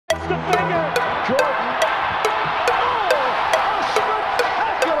the finger. Jordan. Oh, a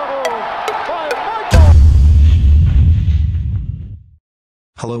spectacular move by Michael.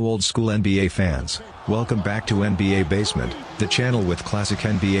 Hello old school NBA fans, welcome back to NBA Basement, the channel with classic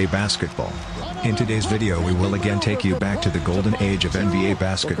NBA basketball. In today's video we will again take you back to the golden age of NBA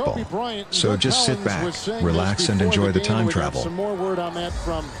basketball. So just sit back, relax and enjoy the time travel. Some more word on that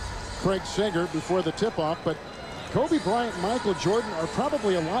from Craig Sager before the tip-off, but Kobe Bryant and Michael Jordan are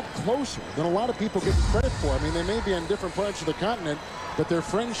probably a lot closer than a lot of people give credit for. I mean, they may be on different parts of the continent, but their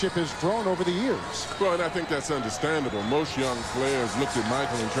friendship has grown over the years. Well, and I think that's understandable. Most young players looked at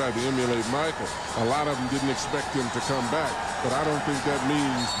Michael and tried to emulate Michael. A lot of them didn't expect him to come back, but I don't think that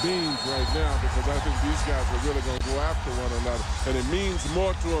means beans right now, because I think these guys are really going to go after one another, and it means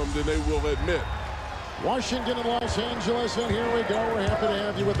more to them than they will admit. Washington and Los Angeles, and here we go. We're happy to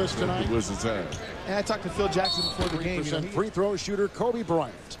have you with us tonight. The Wizards have. And I talked to Phil Jackson before the game. You know, free throw shooter Kobe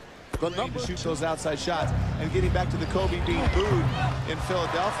Bryant. The number to shoot those outside shots. And getting back to the Kobe being booed in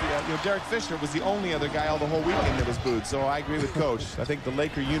Philadelphia, you know, Derek Fisher was the only other guy all the whole weekend that was booed. So I agree with Coach. I think the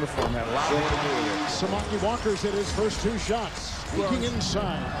Laker uniform had a lot more to do with it. Samaki Walker's hit his first two shots. Peeking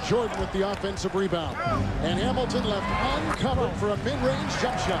inside. Jordan with the offensive rebound. And Hamilton left uncovered for a mid-range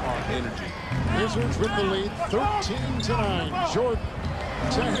jump shot. Energy. Wizards with the lead, 13-9. Jordan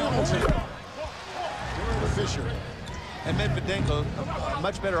to Hamilton. To Fisher. And Medvedenko, a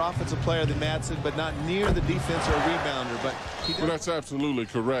much better offensive player than Madsen, but not near the defense or rebounder. But well, that's absolutely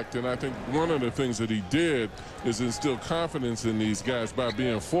correct. And I think one of the things that he did is instill confidence in these guys by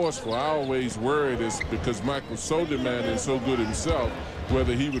being forceful. I always worried is because Mike was so demanding and so good himself,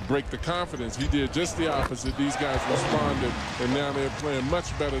 whether he would break the confidence. He did just the opposite. These guys responded, and now they're playing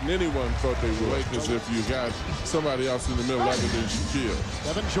much better than anyone thought they would. Lakers, if you got somebody else in the middle other than Shaquille.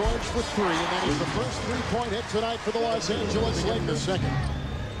 Devin George for three, and that is the first three-point hit tonight for the Los Angeles Lakers. Second.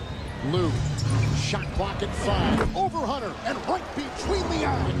 Lou, shot clock at 5. Over Hunter, and right between the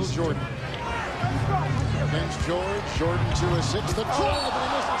eyes. Michael Jordan. Against George. Jordan to a 6. The drive, and he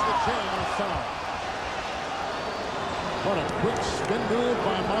misses the jam and a foul. What a quick spin move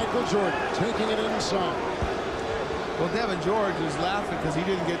by Michael Jordan, taking it inside. Well, Devin George is laughing because he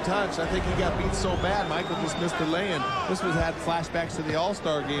didn't get touched. I think he got beat so bad, Michael just missed the lay-in. This was had flashbacks to the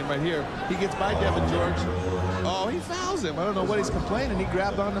All-Star game right here. He gets by Devin George. Oh, he fouls him. I don't know what he's complaining. He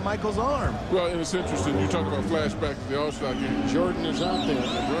grabbed onto Michael's arm. Well, and it's interesting. You talk about flashbacks to the All-Star game. Jordan is out there. The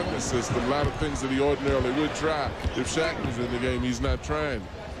run the system, a lot of things that he ordinarily would try. If Shaq was in the game, he's not trying.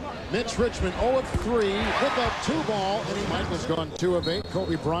 Mitch Richmond 0 of 3 with a 2-ball, and Michael's gone 2 of 8.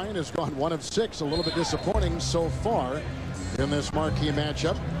 Kobe Bryant has gone 1 of 6. A little bit disappointing so far in this marquee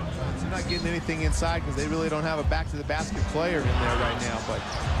matchup. They're not getting anything inside because they really don't have a back-to-the-basket player in there right now, but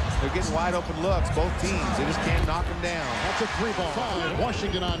they're getting wide open looks, both teams. They just can't knock them down. That's a 3-ball. 5,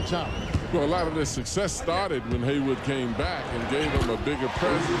 Washington on top. Well, a lot of this success started when Hayward came back and gave them a bigger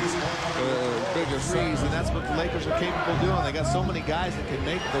presence, bigger size. And that's what the Lakers are capable of doing. They got so many guys that can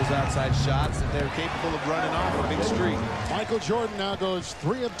make those outside shots that they're capable of running off a big streak. Michael Jordan now goes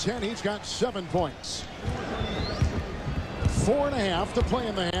 3 of 10. He's got 7 points. 4.5 to play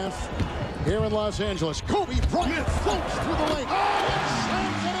in the half here in Los Angeles. Kobe Bryant floats through the lane. Oh, and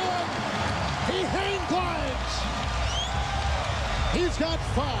slams it in. He hang glides. He's got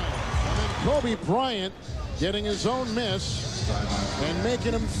 5. And then Kobe Bryant getting his own miss and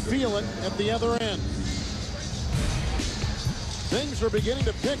making him feel it at the other end. Things are beginning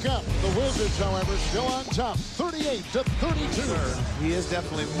to pick up. The Wizards, however, still on top, 38-32. He is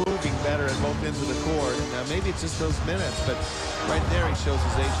definitely moving better at both ends of the court. Now, maybe it's just those minutes, but right there he shows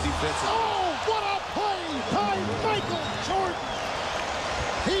his age defensively. Oh, what a play by Michael Jordan.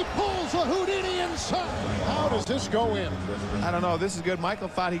 He pulls a Houdini inside. How does this go in? I don't know. This is good. Michael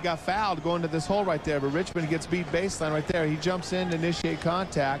thought he got fouled going to this hole right there, but Richmond gets beat baseline right there. He jumps in to initiate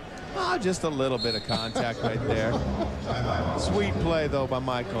contact. Oh, just a little bit of contact right there. Sweet play, though, by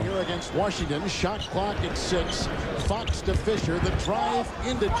Michael. Here against Washington, shot clock at 6. Fox to Fisher. The drive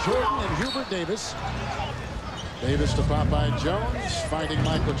into Jordan and Hubert Davis. Davis to Popeye Jones, finding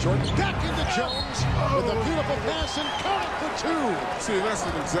Michael Jordan. Back into Jones with a beautiful pass and count it for 2. See, that's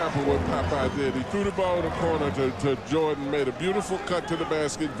an example of what Popeye did. He threw the ball in the corner to Jordan, made a beautiful cut to the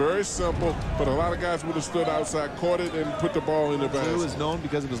basket. Very simple, but a lot of guys would have stood outside, caught it, and put the ball in the basket. He was known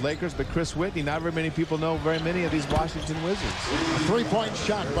because of his Lakers, but Chris Whitney, not very many people know very many of these Washington Wizards. A 3-point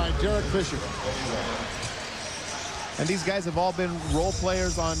shot by Derek Fisher. And these guys have all been role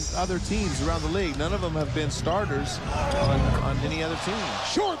players on other teams around the league. None of them have been starters on any other team.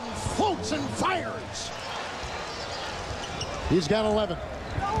 Jordan floats and fires. He's got 11.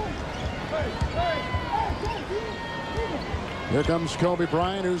 Here comes Kobe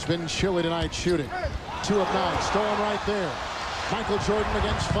Bryant, who's been chilly tonight shooting. 2 of 9, stolen right there. Michael Jordan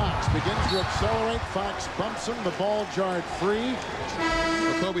against Fox. Begins to accelerate. Fox bumps him. The ball jarred free.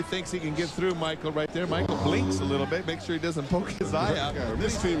 Well, Kobe thinks he can get through Michael right there. Michael blinks a little bit. Make sure he doesn't poke his eye out. Yeah,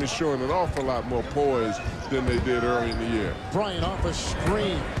 this team is showing an awful lot more poise than they did early in the year. Bryant off a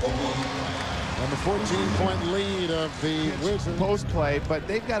screen. And the 14-point lead of the Wizards. Post play, but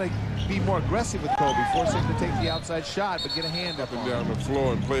they've got to be more aggressive with Kobe. Force him to take the outside shot, but get a hand up and down the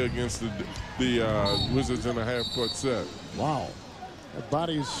floor and play against the Wizards in a half-court set. Wow. That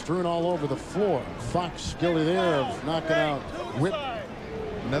body's strewn all over the floor. Fox guilty there of knocking out Whip.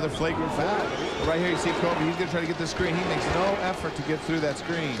 Another flagrant foul. Right here you see Kobe. He's going to try to get the screen. He makes no effort to get through that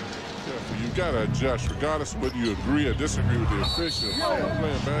screen. You've got to adjust, regardless of whether you agree or disagree with the official.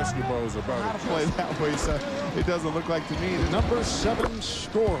 Playing basketball is about to play that way, so it doesn't look like to me. Number 7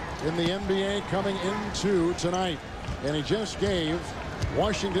 scorer in the NBA coming into tonight. And he just gave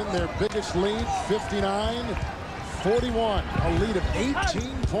Washington their biggest lead, 59-41. A lead of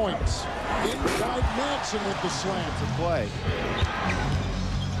 18 points. Inside Madsen with the slam to play.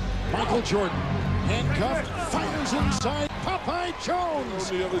 Michael Jordan, handcuffed, fires inside. Popeye Jones.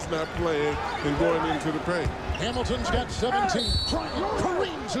 The other's not playing and going into the paint. Hamilton's got 17. Bryant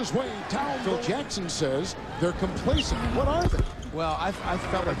careens his way down. Phil Jackson says they're complacent. What are they? Well, I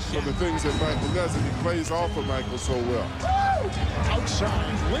felt like so the things that Michael does, and he plays off of Michael so well.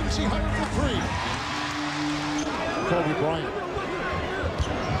 Outside, Lindsey Hunter for 3. Kobe Bryant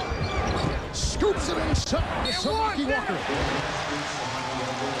scoops it inside to Samaki Walker.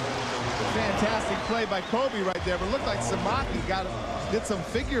 Fantastic play by Kobe right there, but it looked like Samaki did some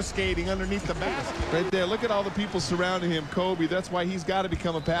figure skating underneath the basket. Right there, look at all the people surrounding him. Kobe, that's why he's got to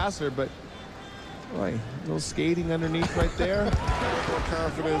become a passer, but boy, a little skating underneath right there. More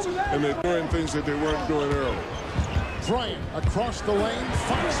confidence, and they're doing things that they weren't doing early. Bryant across the lane,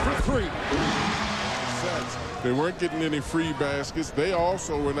 Fox for 3. They weren't getting any free baskets. They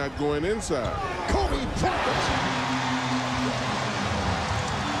also were not going inside. Kobe Bryant.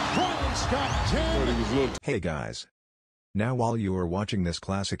 Hey guys. Now while you are watching this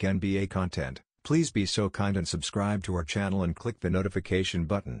classic NBA content, please be so kind and subscribe to our channel and click the notification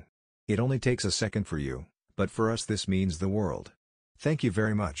button. It only takes a second for you, but for us this means the world. Thank you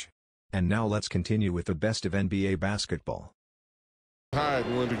very much. And now let's continue with the best of NBA basketball. Hyde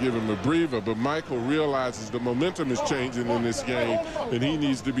wanted to give him a breather, but Michael realizes the momentum is changing in this game, and he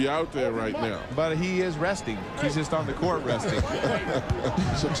needs to be out there right now. But he is resting. He's just on the court resting.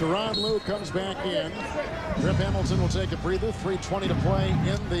 So Tyronn Lue comes back in. Rip Hamilton will take a breather. 3:20 to play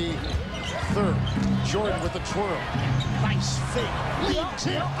in the third. Jordan with the twirl. Nice fake. Leads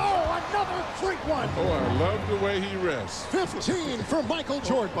him. Oh, another great one. Oh, I love the way he rests. 15 for Michael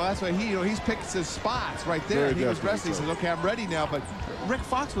Jordan. Well, that's why he's picked his spots right there. Very he was resting. He says, okay, I'm ready now. But Rick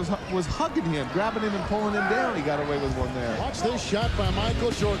Fox was hugging him, grabbing him and pulling him down. He got away with one there. Watch this shot by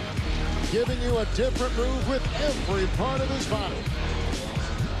Michael Jordan. Giving you a different move with every part of his body.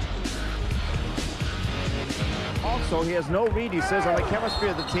 Also, he has no read, he says, on the chemistry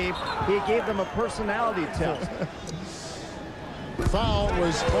of the team. He gave them a personality test. Foul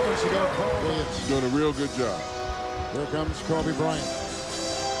was moments ago called. Doing a real good job. Here comes Kobe Bryant.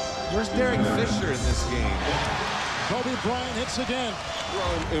 Where's Derek Fisher in this game? Kobe Bryant hits again.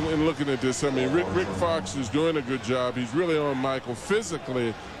 Well, and looking at this, I mean, Rick Fox is doing a good job. He's really on Michael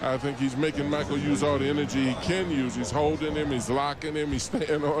physically. I think he's making Michael use all the energy he can use. He's holding him, he's locking him, he's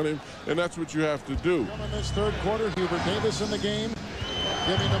staying on him, and that's what you have to do. In this third quarter, Hubert Davis in the game,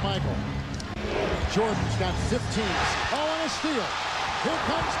 giving to Michael. Jordan's got 15. Oh, and a steal. Here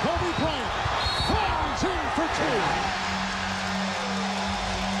comes Kobe Bryant. Flies in for 2.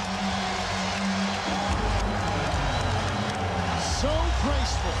 So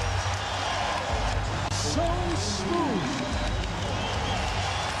graceful, so smooth.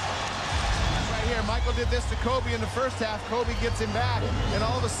 Right here, Michael did this to Kobe in the first half. Kobe gets him back, and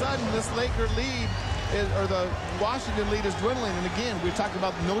all of a sudden, this Laker lead, or the Washington lead is dwindling. And again, we talked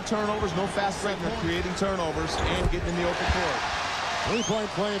about no turnovers, no fast break. They're creating turnovers and getting in the open court. 3-point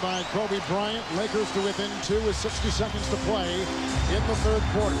play by Kobe Bryant. Lakers to within 2 with 60 seconds to play in the third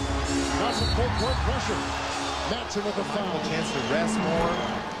quarter. Now some full court pressure. Madsen with a foul. A chance to rest more.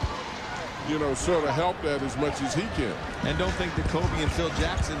 You know, sort of help that as much as he can. And don't think that Kobe and Phil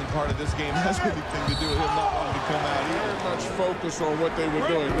Jackson in part of this game has anything to do with him not wanting to come out here. Very much focused on what they were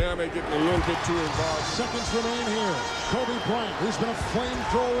doing. Now they're getting a little bit too involved. Seconds remain here. Kobe Bryant, who's been a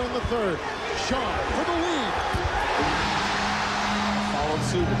flamethrower in the third. Shaw for the lead. Followed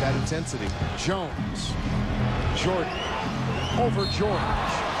suit with that intensity. Jones. Jordan. Over George.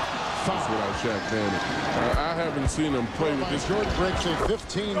 That's without Shaq Manning. I haven't seen him play with this. Jordan breaks a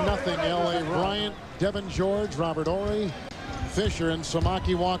 15-0 L.A. Bryant, Devin George, Robert Horry, Fisher, and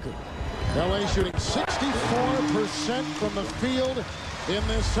Samaki Walker. L.A. shooting 64% from the field in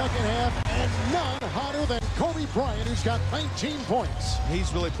this second half, and none hotter than Kobe Bryant, who's got 19 points.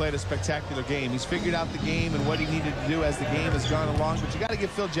 He's really played a spectacular game. He's figured out the game and what he needed to do as the game has gone along. But you got to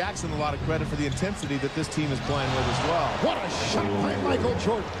give Phil Jackson a lot of credit for the intensity that this team is playing with as well. What a shot by Michael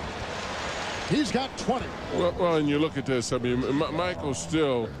Jordan. He's got 20. Well, and you look at this. I mean, Michael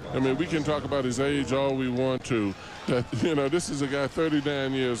still. I mean, we can talk about his age all we want to. That, you know, this is a guy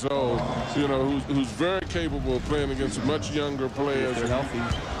 39 years old. You know, who's very capable of playing against much younger players. They're healthy.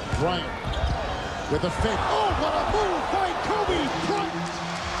 Bryant with a fake. Oh, what a move by Kobe Bryant!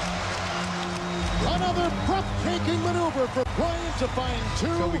 Another breathtaking maneuver for Bryant to find two.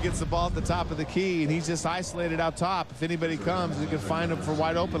 Kobe gets the ball at the top of the key, and he's just isolated out top. If anybody comes, he can find him for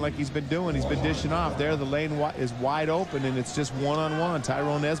wide open like he's been doing. He's been dishing off. There, the lane is wide open, and it's just one-on-one.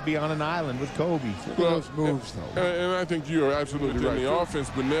 Tyrone Esby on an island with Kobe. Well, those moves, though. And I think you're absolutely right. In the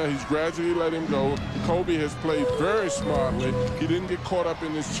offense, but now he's gradually let him go. Kobe has played very smartly. He didn't get caught up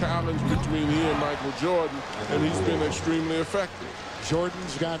in this challenge between he and Michael Jordan, and he's been extremely effective.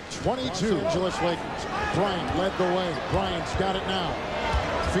 Jordan's got 22. Angeles Lakers. Bryant led the way. Bryant's got it now.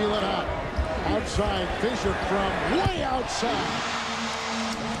 Feel it out. Outside. Fisher from way outside.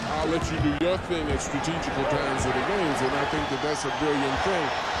 I'll let you do your thing at strategical times of the games, and I think that that's a brilliant thing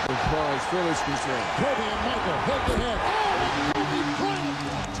as far as Phil is concerned. Kobe and Michael head to head. Oh, Kobe Bryant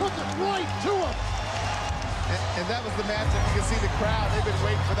took it right to him. And that was the matchup. You can see the crowd. They've been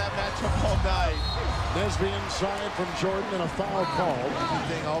waiting for that matchup all night. Nesby inside from Jordan and a foul call. I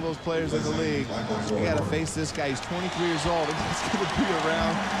think all those players in the league, you got to face this guy. He's 23 years old, and he's going to be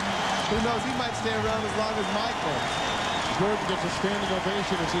around. Who knows? He might stay around as long as Michael. Jordan gets a standing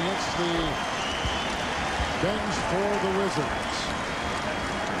ovation as he hits the bench for the Wizards.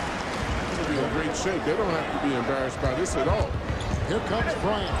 They'll be in great shape. They don't have to be embarrassed by this at all. Here comes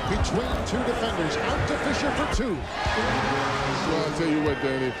Bryant between two defenders. Out to Fisher for two. Well, I'll tell you what,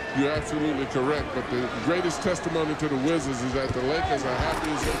 Danny, you're absolutely correct. But the greatest testimony to the Wizards is that the Lakers are happy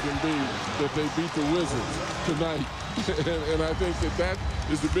as they can be that they beat the Wizards tonight. and I think that that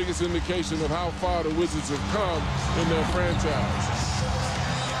is the biggest indication of how far the Wizards have come in their franchise.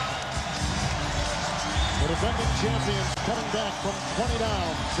 The defending champions coming back from 20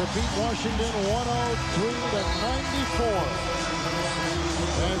 down to beat Washington 103-94.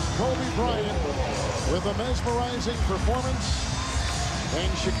 As Kobe Bryant with a mesmerizing performance,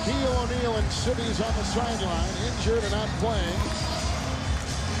 and Shaquille O'Neal and Sibby's on the sideline, injured and not playing.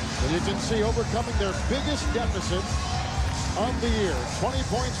 And you can see overcoming their biggest deficit of the year. 20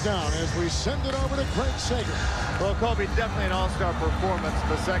 points down as we send it over to Craig Sager. Well, Kobe, definitely an all-star performance in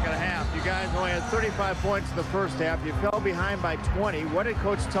the second half. You guys only had 35 points in the first half. You fell behind by 20. What did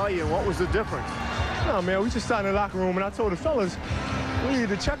Coach tell you, and what was the difference? No, man, we just sat in the locker room, and I told the fellas, we need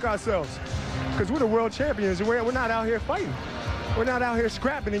to check ourselves because we're the world champions, and we're not out here fighting. We're not out here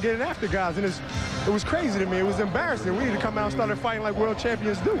scrapping and getting after guys, and it was crazy to me. It was embarrassing. We need to come out and start fighting like world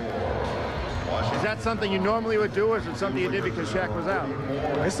champions do. Is that something you normally would do, or is it something you did because Shaq was out?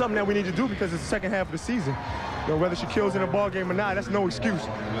 It's something that we need to do because it's the second half of the season. You know, whether Shaquille's in a ball game or not, that's no excuse.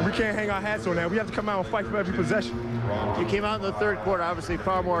 We can't hang our hats on that. We have to come out and fight for every possession. You came out in the third quarter, obviously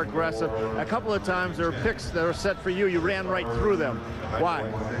far more aggressive. A couple of times there were picks that were set for you. You ran right through them. Why?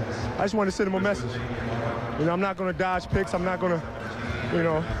 I just want to send them a message. You know, I'm not going to dodge picks. I'm not going to, you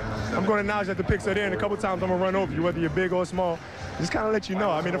know, I'm going to acknowledge that the picks are there, and a couple times I'm going to run over you, whether you're big or small. Just kind of let you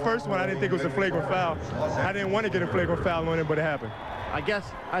know. I mean, the first one, I didn't think it was a flagrant foul. I didn't want to get a flagrant foul on it, but it happened.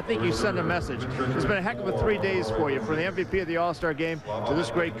 I think you send a message. It's been a heck of a 3 days for you, from the MVP of the All-Star game to this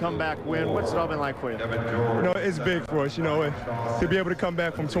great comeback win. What's it all been like for you? You know, it's big for us, you know, and to be able to come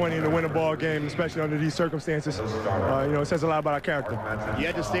back from 20 and to win a ball game, especially under these circumstances, you know, it says a lot about our character. You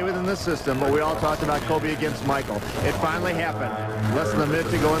had to stay within the system, but we all talked about Kobe against Michael. It finally happened. Less than a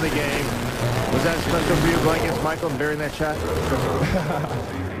minute to go in the game. Was that special for you going against Michael and burying that shot?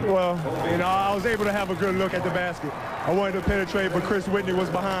 Well, you know, I was able to have a good look at the basket. I wanted to penetrate, but Chris Whitney was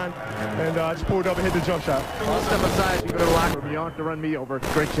behind, and I just pulled up and hit the jump shot. I'll step aside. You go to the locker room. You don't have to run me over.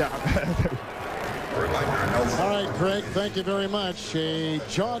 Great job. All right, Craig, thank you very much. A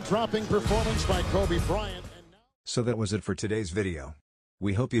jaw-dropping performance by Kobe Bryant. So that was it for today's video.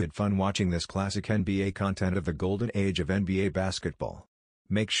 We hope you had fun watching this classic NBA content of the golden age of NBA basketball.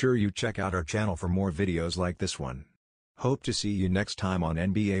 Make sure you check out our channel for more videos like this one. Hope to see you next time on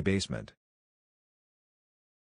NBA Basement.